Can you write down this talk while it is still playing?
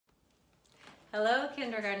Hello,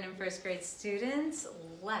 kindergarten and first grade students.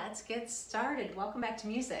 Let's get started. Welcome back to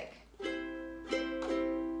music.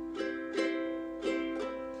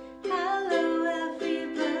 Hello,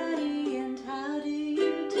 everybody, and how do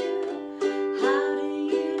you do? How do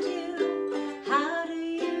you do? How do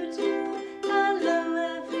you do?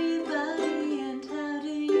 Hello, everybody, and how do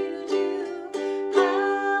you do?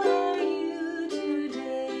 How are you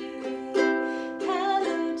today?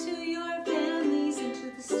 Hello to your families and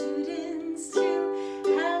to the students too.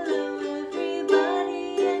 Hello,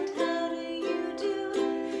 everybody, and how do you do?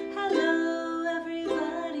 Hello,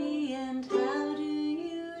 everybody, and how do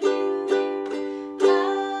you do?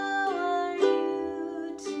 How are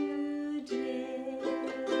you today?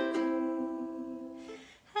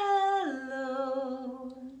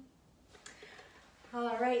 Hello.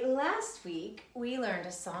 All right, last week we learned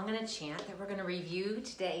a song and a chant that we're going to review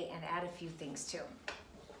today and add a few things to.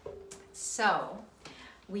 So,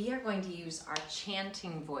 we are going to use our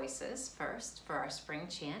chanting voices first for our spring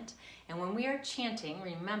chant. And when we are chanting,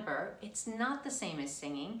 remember, it's not the same as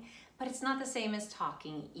singing, but it's not the same as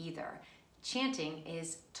talking either. Chanting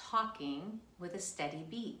is talking with a steady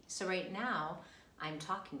beat. So right now, I'm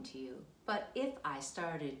talking to you, but if I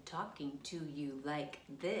started talking to you like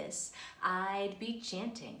this, I'd be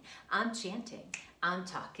chanting. I'm chanting. I'm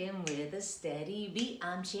talking with a steady beat.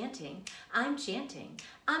 I'm chanting. I'm chanting.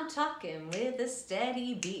 I'm talking with a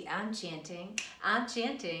steady beat. I'm chanting. I'm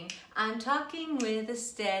chanting. I'm talking with a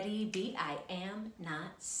steady beat. I am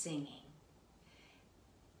not singing.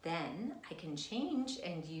 Then I can change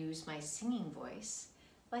and use my singing voice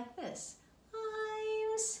like this.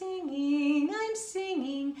 I'm singing, I'm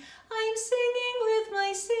singing, I'm singing with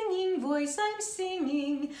my singing voice. I'm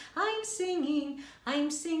singing, I'm singing,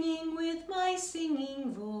 I'm singing with my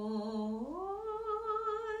singing voice.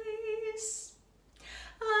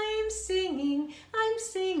 I'm singing, I'm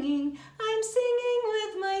singing, I'm singing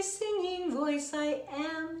with my singing voice. I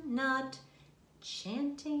am not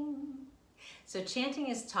chanting. So chanting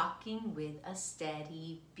is talking with a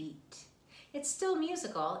steady beat. It's still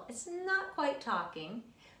musical. It's not quite talking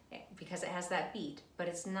because it has that beat, but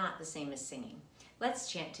it's not the same as singing.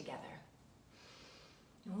 Let's chant together.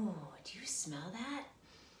 Oh, do you smell that?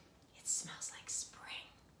 It smells like spring.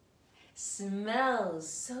 Smells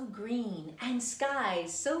so green and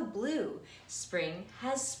skies so blue. Spring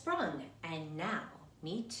has sprung and now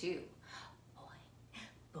me too.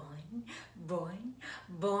 Boing, boing,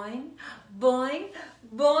 boing, boing,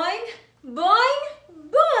 boing, boing,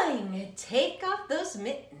 boing. Take off those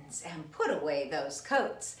mittens and put away those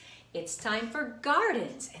coats. It's time for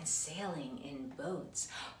gardens and sailing in boats.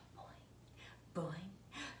 Boing,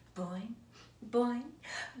 boing, boing,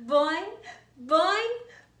 boing, boing,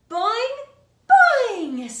 boing,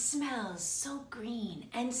 boing. Smells so green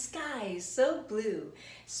and skies so blue.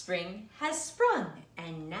 Spring has sprung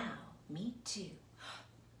and now me too.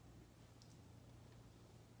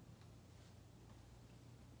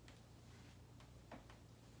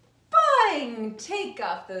 Take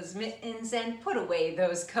off those mittens and put away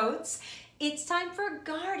those coats. It's time for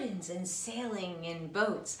gardens and sailing in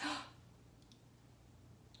boats.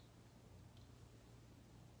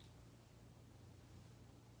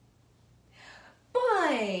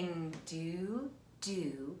 Boing, do,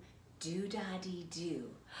 do, do-da-dee-do.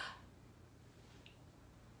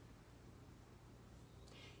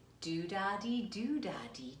 Do-da-dee,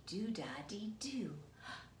 do-da-dee, do-da-dee-do.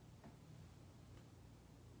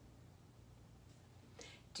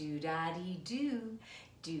 Do-da-dee-do,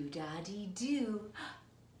 do-da-dee-do.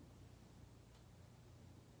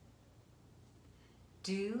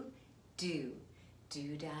 Do, do,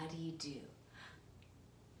 do-da-dee-do.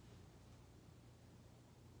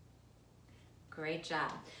 Great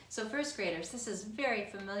job. So first graders, this is very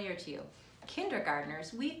familiar to you.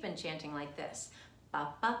 Kindergartners, we've been chanting like this.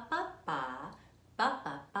 Ba-ba-ba-ba,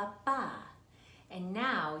 ba-ba-ba-ba. And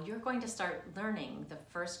now you're going to start learning the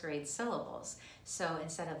first grade syllables. So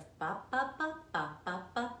instead of ba ba ba ba ba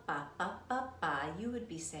ba ba ba ba ba, you would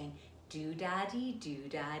be saying do da dee do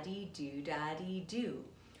da dee do da dee do,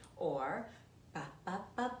 or ba ba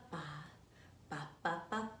ba ba ba ba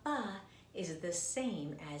ba ba is the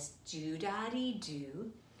same as do da dee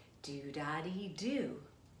do da dee do.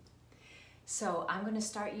 So I'm going to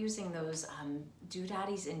start using those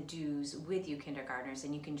do-daddies and do's with you kindergartners,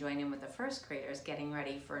 and you can join in with the first graders getting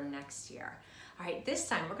ready for next year. All right, this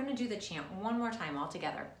time we're going to do the chant one more time all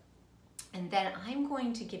together. And then I'm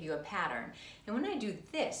going to give you a pattern. And when I do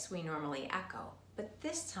this, we normally echo. But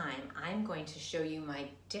this time I'm going to show you my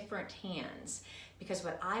different hands, because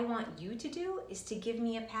what I want you to do is to give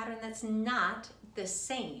me a pattern that's not the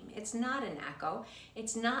same. It's not an echo.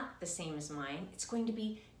 It's not the same as mine. It's going to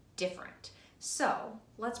be different. So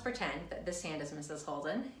let's pretend that this hand is Mrs.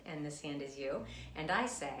 Holden and this hand is you. And I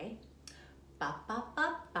say, ba, ba,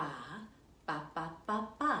 ba, ba, ba, ba, ba,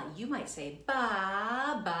 ba. You might say,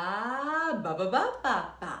 ba, ba, ba, ba, ba,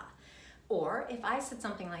 ba, ba. Or if I said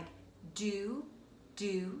something like, do,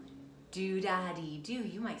 da, dee, do,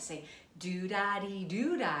 you might say, do, da, dee,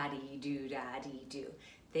 do, da, dee, do, da, dee, do.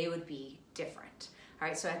 They would be different. All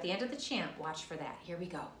right, so at the end of the chant, watch for that. Here we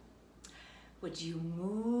go. Would you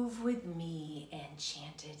move with me and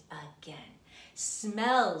chant it again?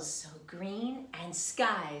 Smells so green and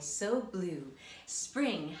skies so blue.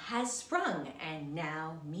 Spring has sprung and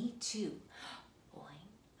now me too.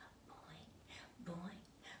 Boing, boing, boing,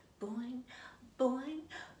 boing, boing,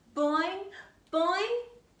 boing, boing.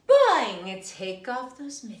 Take off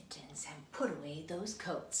those mittens and put away those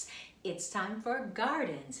coats. It's time for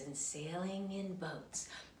gardens and sailing in boats.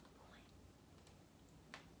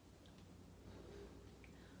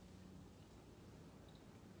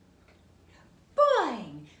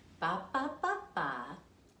 Boing! Ba ba ba ba,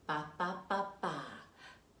 ba ba ba ba.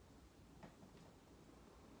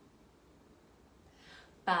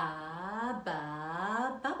 Ba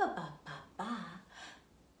ba ba ba ba ba ba.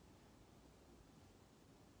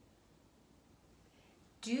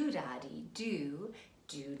 Do da dee do,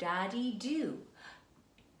 do da dee do.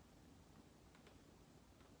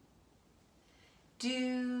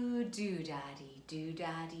 Do da dee do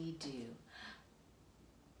da dee do.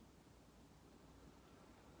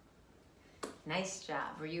 Nice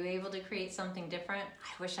job. Were you able to create something different?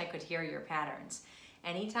 I wish I could hear your patterns.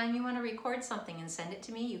 Anytime you want to record something and send it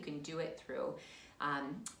to me, you can do it through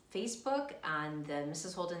Facebook on the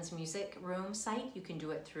Mrs. Holden's Music Room site. You can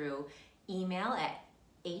do it through email at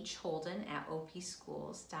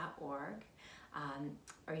hholden@opschools.org.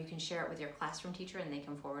 Or you can share it with your classroom teacher and they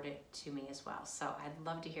can forward it to me as well. So I'd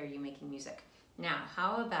love to hear you making music. Now,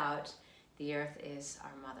 how about The Earth is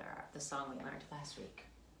Our Mother, the song we learned last week?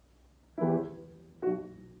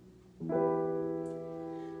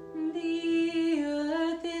 The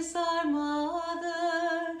earth is our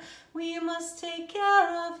mother, we must take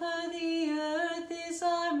care of her. The earth is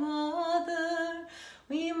our mother,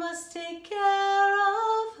 we must take care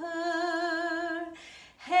of her.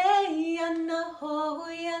 Hey, Anna ho,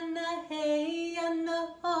 Anna, hey,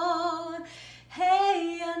 Anna ho.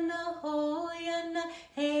 Hey, Anna ho, Anna,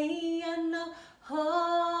 hey, Anna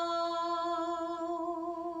ho.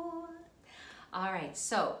 All right,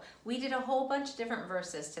 so we did a whole bunch of different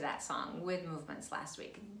verses to that song with movements last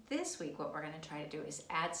week. This week, what we're going to try to do is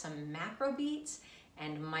add some macro beats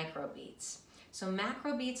and micro beats. So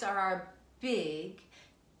macro beats are our big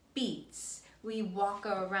beats. We walk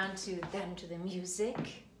around to them to the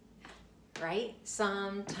music, right?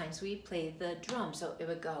 Sometimes we play the drum, so it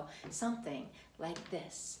would go something like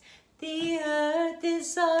this. The earth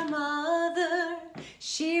is our mother,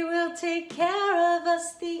 she will take care of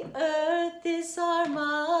us. The earth is our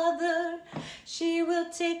mother, she will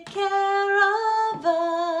take care of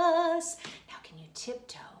us. Now can you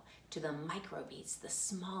tiptoe to the micro beats, the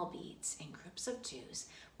small beats in groups of twos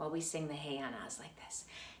while we sing the hey annas like this.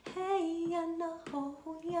 Hey anna ho,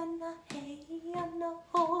 yanna, hey anna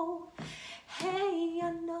ho. Hey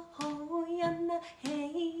anna ho, yanna,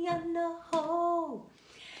 hey anna ho.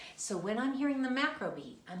 So when I'm hearing the macro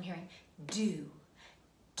beat, I'm hearing do,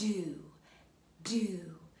 do,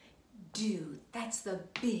 do, do. That's the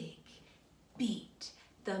big beat,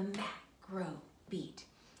 the macro beat.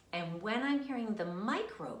 And when I'm hearing the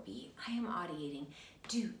micro beat, I am audiating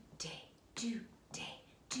do, day, do, day,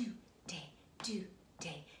 do, day, do,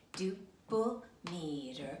 day, duple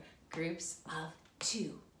meter, groups of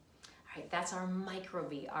two. All right, that's our micro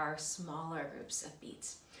beat, our smaller groups of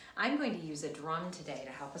beats. I'm going to use a drum today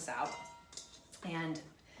to help us out. And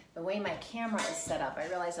the way my camera is set up, I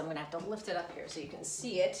realize I'm gonna have to lift it up here so you can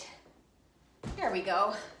see it. There we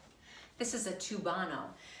go. This is a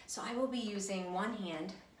tubano. So I will be using one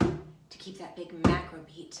hand to keep that big macro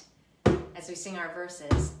beat as we sing our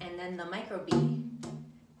verses, and then the micro beat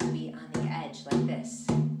will be on the edge like this.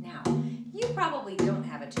 Now, you probably don't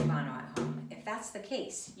have a tubano at home. If that's the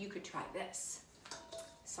case, you could try this.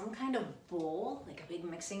 Some kind of bowl, like a big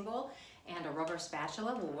mixing bowl, and a rubber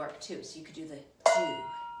spatula will work too. So you could do the do,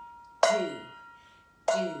 do,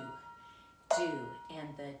 do, do,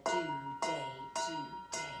 and the do, day, do,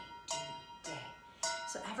 day, do, day.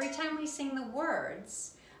 So every time we sing the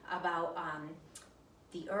words about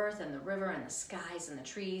the earth and the river and the skies and the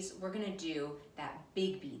trees, we're gonna do that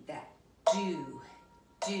big beat, that do,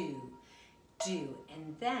 do, do.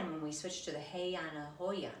 And then when we switch to the hey yana, ho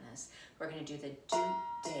yanas, we're gonna do the do,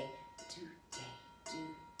 day, do, day, do,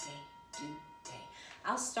 day, do, day.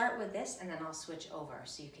 I'll start with this and then I'll switch over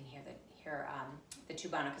so you can hear the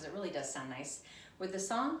cubano, because it really does sound nice with the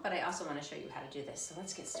song, but I also want to show you how to do this. So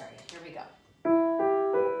let's get started. Here we go.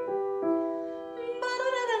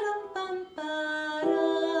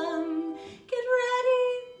 Get ready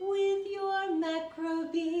with your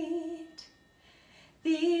macro beat.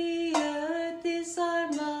 The earth is our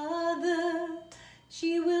mother.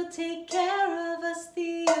 She will take care of us.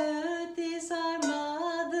 The earth is our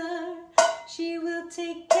mother. She will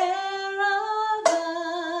take care of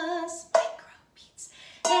us. Microbeats.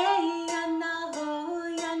 Hey, yana ho,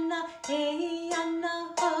 yana, hey,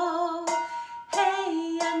 yana ho.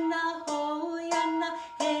 Hey, yana ho, yana,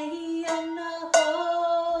 hey, yana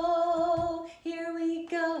ho. Here we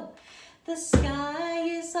go. The sky